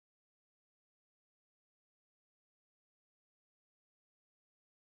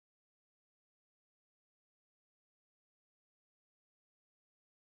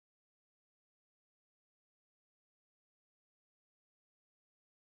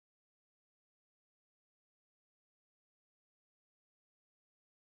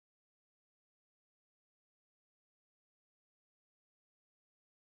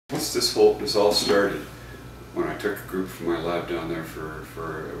Once this all started, when I took a group from my lab down there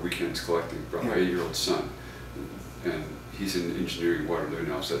for a weekend's collecting, brought my 8-year-old son, and he's in engineering Waterloo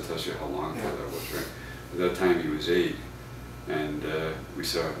now, so that tells you how long ago that was, right? At that time he was 8, and we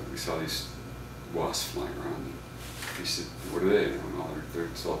saw these wasps flying around. And he said, "What are they?" And well, they're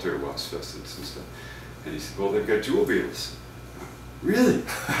solitary wasp pheasants and stuff. And he said, "Well, they've got jewel beetles." Really?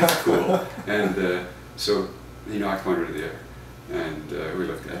 That's cool. And so he knocked one out of the air, and we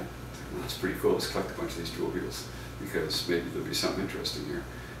looked at it. Well, that's pretty cool. Let's collect a bunch of these jewel beetles because maybe there'll be something interesting here.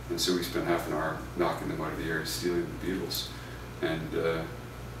 And so we spent half an hour knocking them out of the air, stealing the beetles. And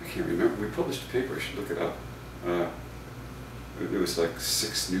I can't remember. We published a paper. I should look it up. It was like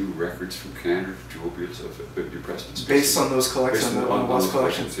 6 new records from Canada for jewel beetles of depressed species. Based on those collections, on wasp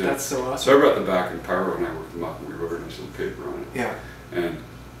collections. Yeah. That's so awesome. So I brought them back in Paro and I worked them up and we wrote a nice little paper on it. Yeah. And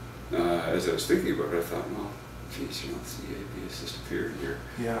as I was thinking about it, I thought, well, geez, you know, this EAB has just appeared here.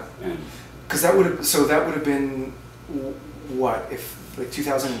 Yeah. And because that would have been what, if like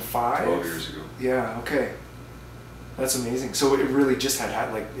 2005? 12 years ago. Yeah. Okay. That's amazing. So it really just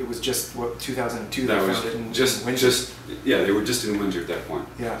had like, it was just what, 2002 that they was found it in just Windsor. yeah, they were just in Windsor at that point.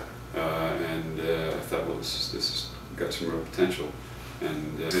 Yeah. And I thought, well, this has got some real potential.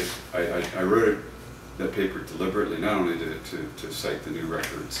 And I wrote that paper deliberately, not only to cite the new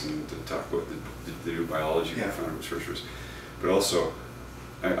records and to talk about the new biology we found with Cerceris, but also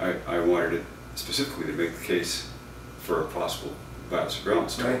I wanted it specifically to make the case for a possible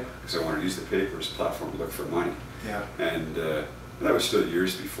biosurveillance tool, because I wanted to use the paper as a platform to look for money. Yeah. And that was still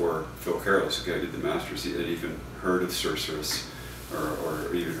years before Phil Carlos, the guy who did the masters, he had even heard of Cerceris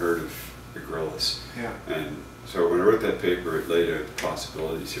or even heard of the gorillas. Yeah. And so when I wrote that paper, it laid out the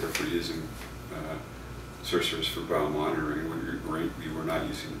possibilities here for using Cerceris for biomonitoring. We were not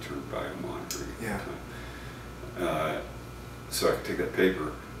using the term biomonitoring at the time. So I could take that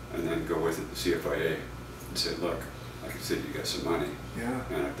paper and then go with it to CFIA and say, look, I can see you got some money. Yeah.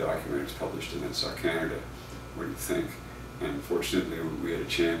 And I've documented, it's published in Saw Canada. What do you think? And fortunately, we had a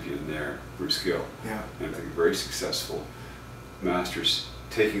champion there, Bruce Gill. Yeah. And I think very successful masters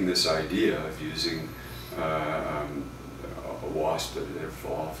taking this idea of using a wasp that had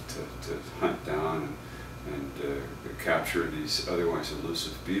evolved to hunt down and capture these otherwise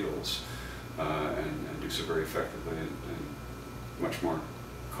elusive beetles and do so very effectively and much more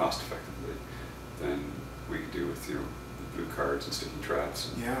cost effectively than we could do with, you know, the blue cards and sticky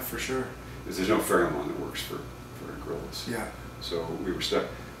traps. Yeah, for sure. Because there's no pheromone that works for gorillas. Yeah. So we were stuck.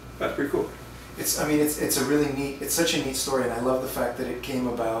 That's pretty cool. I mean, it's a really neat, it's such a neat story, and I love the fact that it came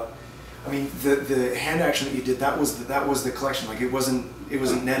about. I mean, the hand action that you did, that was the collection. Like it wasn't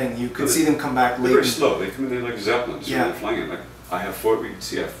netting. You could see them come back later. They're very slow. They come in there like zeppelins. Yeah. They're flying in. Like I have we can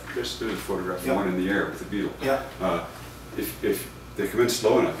see there's a photograph of one in the air with a beetle. Yeah. If they come in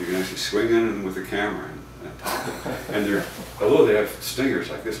slow enough, you can actually swing in them with a camera and pop them. And they're, although they have stingers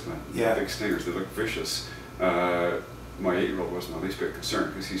like this one, big stingers, they look vicious. My 8-year-old wasn't the least bit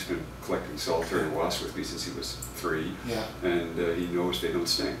concerned because he's been collecting solitary wasps with me since he was 3, and he knows they don't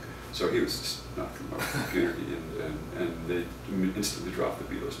sting. So he was just knocking them out with impunity, and they instantly dropped the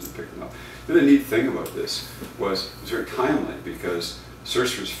beetles and picked them up. The other neat thing about this was it was very timely because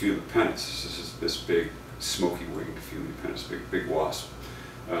Cerceris fumipennis, this big smoky-winged fumipennis, big wasp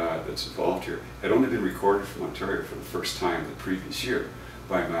that's involved here, had only been recorded from Ontario for the first time the previous year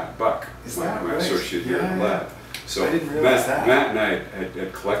by Matt Buck, my associate here in the lab. So I didn't realize that. Matt and I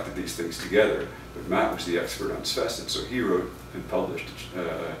had collected these things together, but Matt was the expert on pheasants, so he wrote and published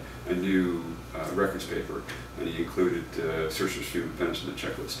a new records paper, and he included Cerceris fumipennis in the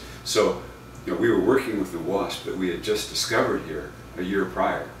checklist. So, you know, we were working with the wasp that we had just discovered here a year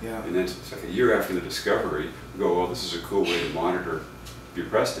prior, and then it's like a year after the discovery, we go, well, this is a cool way to monitor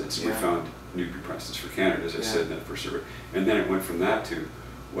buprestids, and we found new buprestids for Canada, as I said in that first survey. And then it went from that to,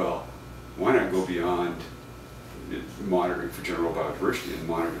 well, why not go beyond monitoring for general biodiversity and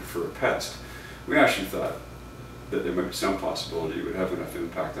monitoring for a pest? We actually thought that there might be some possibility it would have enough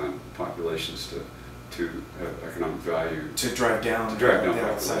impact on populations to have economic value. To drive down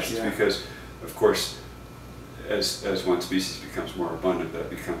populations, because, of course, as one species becomes more abundant, that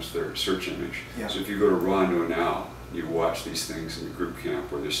becomes their search image. So if you go to Rondo now, you watch these things in the group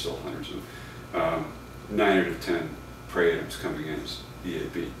camp where there's still hundreds of them. 9 out of 10 prey items coming in as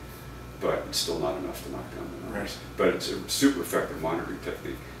EAB, but it's still not enough to knock down the numbers. But it's a super effective monitoring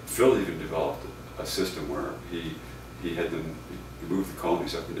technique. Phil even developed a system where he had them move the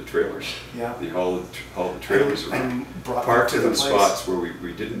colonies up into trailers. He hauled the trailers around, parked them in spots where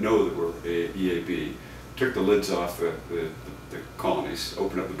we didn't know that were EAB, took the lids off the colonies,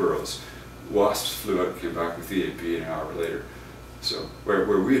 opened up the burrows. Wasps flew out and came back with EAB an hour later. So where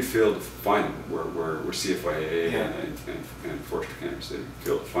we had failed to find them, where CFIA Yeah. and forestry cameras, they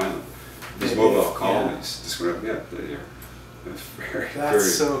failed to find them. These mobile colonies just went up, yeah, they are. That's very,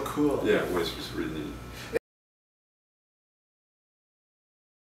 That's so cool. Yeah, it was really neat.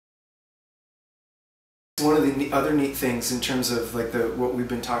 One of the other neat things in terms of like what we've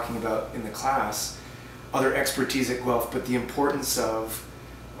been talking about in the class, other expertise at Guelph, but the importance of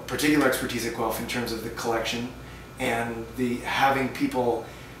a particular expertise at Guelph in terms of the collection and the having people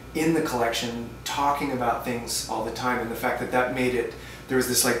in the collection talking about things all the time, and the fact that that made it, there was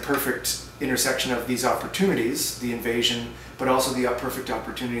this like perfect intersection of these opportunities, the invasion, but also the perfect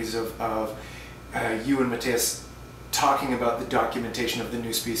opportunities of you and Matthias talking about the documentation of the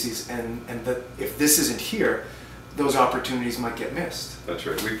new species, and that if this isn't here, those opportunities might get missed. That's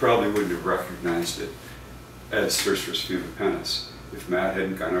right. We probably wouldn't have recognized it as Cerceris fumipennis if Matt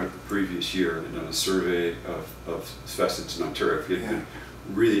hadn't gone out the previous year and done a survey of specimens in Ontario. If he had been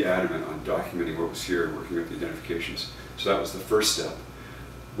really adamant on documenting what was here and working out the identifications. So that was the first step.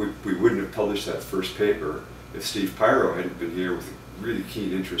 We wouldn't have published that first paper if Steve Pyro hadn't been here with a really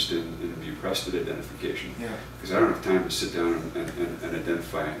keen interest in buprestid identification. Yeah. Because I don't have time to sit down and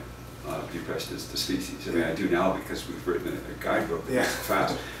identify buprestid as the species. I mean, I do now because we've written a guidebook that's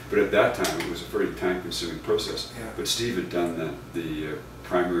fast. But at that time, it was a very time-consuming process. Yeah. But Steve had done the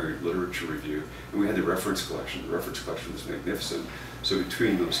primary literature review, and we had the reference collection. The reference collection was magnificent. So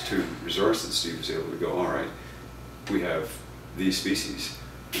between those two resources, Steve was able to go, all right, we have these species.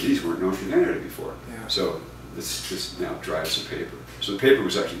 These weren't known from Canada before. Yeah. So this now drives the paper. So the paper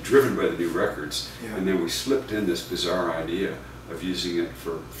was actually driven by the new records, and then we slipped in this bizarre idea of using it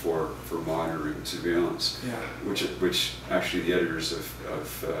for monitoring and surveillance, which actually the editors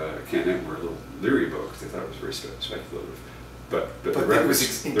of Can-Am were a little leery about because they thought it was very speculative. But the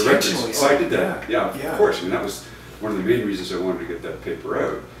records, oh, I did that. Yeah, of course. I mean, that was one of the main reasons I wanted to get that paper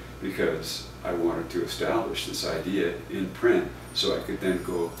out, because I wanted to establish this idea in print so I could then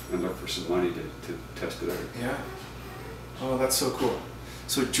go and look for some money to test it out. Yeah. Oh, that's so cool.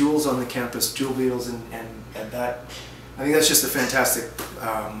 So jewels on the campus, jewel beetles, and that, I think that's just a fantastic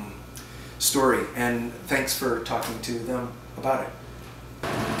story, and thanks for talking to them about it.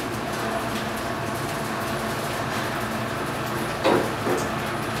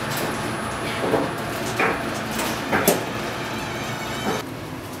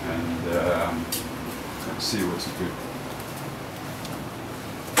 See what's good.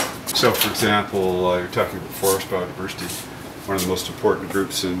 So, for example, you're talking about forest biodiversity. One of the most important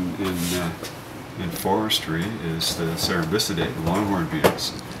groups in forestry is the Cerambisidae, the longhorn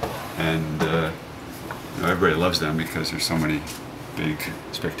beetles, and everybody loves them because there's so many big,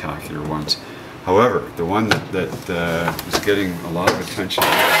 spectacular ones. However, the one that is getting a lot of attention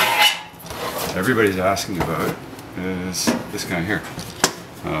now, everybody's asking about, is this guy here.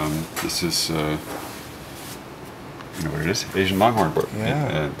 This is. You know what it is? Asian longhorn